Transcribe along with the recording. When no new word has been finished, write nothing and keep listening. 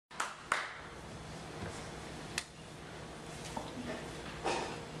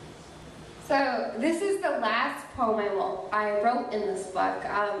So this is the last poem I wrote in this book.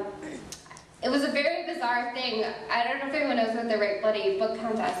 It was a very bizarre thing. I don't know if anyone knows about the Right Bloody Book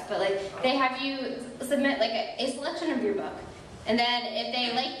Contest, but like they have you submit like a selection of your book. And then if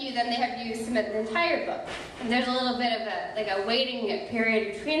they like you, then they have you submit the entire book. And there's a little bit of a waiting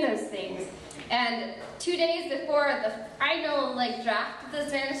period between those things. And 2 days before the final draft of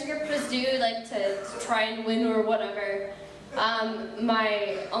this manuscript was due, to try and win or whatever,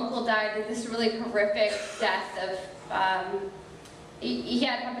 my uncle died of this really horrific death of, he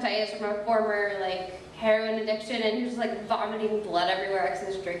had hepatitis from a former heroin addiction, and he was vomiting blood everywhere because he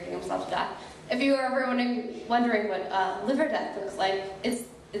was drinking himself to death. If you were ever wondering what liver death looks like, it's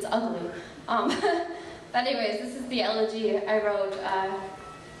ugly. But anyways, this is the elegy I wrote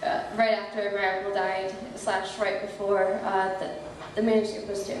right after my uncle died, / right before the manuscript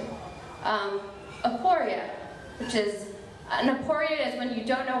was due. Aporia, which is, an aporia is when you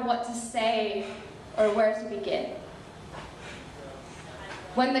don't know what to say or where to begin.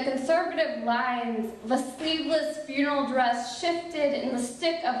 When the conservative lines of a sleeveless funeral dress shifted in the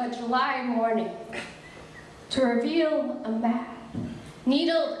stick of a July morning to reveal a map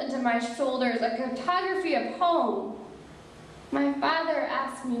needled into my shoulders, a cartography of home, my father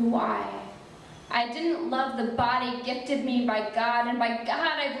asked me why. I didn't love the body gifted me by God, and by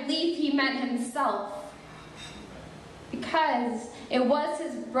God I believe he meant himself. Because it was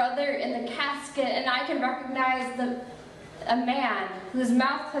his brother in the casket, and I can recognize a man whose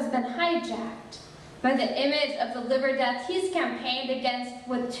mouth has been hijacked by the image of the liver death he's campaigned against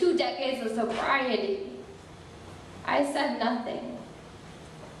with 2 decades of sobriety. I said nothing.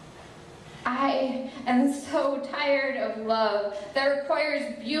 I am so tired of love that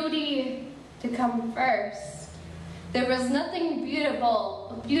requires beauty to come first. There was nothing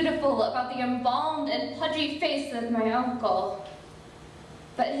beautiful about the embalmed and pudgy face of my uncle.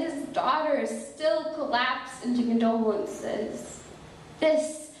 But his daughters still collapse into condolences.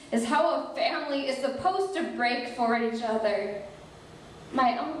 This is how a family is supposed to break for each other.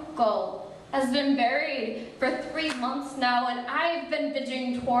 My uncle has been buried for 3 months now, and I've been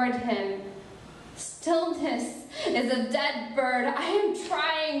bitching toward him. Stillness is a dead bird. I am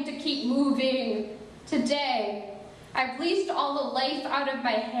trying to keep moving. Today, I bleached all the life out of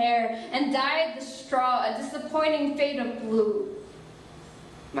my hair and dyed the straw a disappointing fade of blue.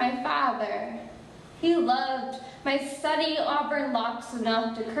 My father, he loved my sunny auburn locks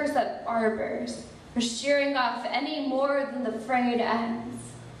enough to curse at barbers for shearing off any more than the frayed ends.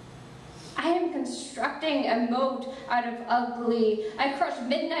 I am constructing a moat out of ugly. I crush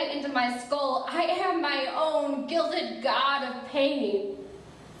midnight into my skull. I am my own gilded god of pain.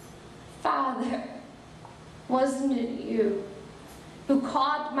 Father, wasn't it you who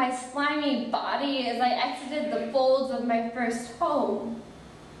caught my slimy body as I exited the folds of my first home?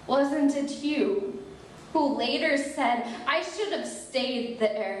 Wasn't it you who later said I should have stayed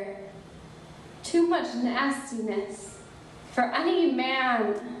there? Too much nastiness for any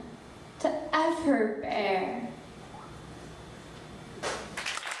man to ever bear.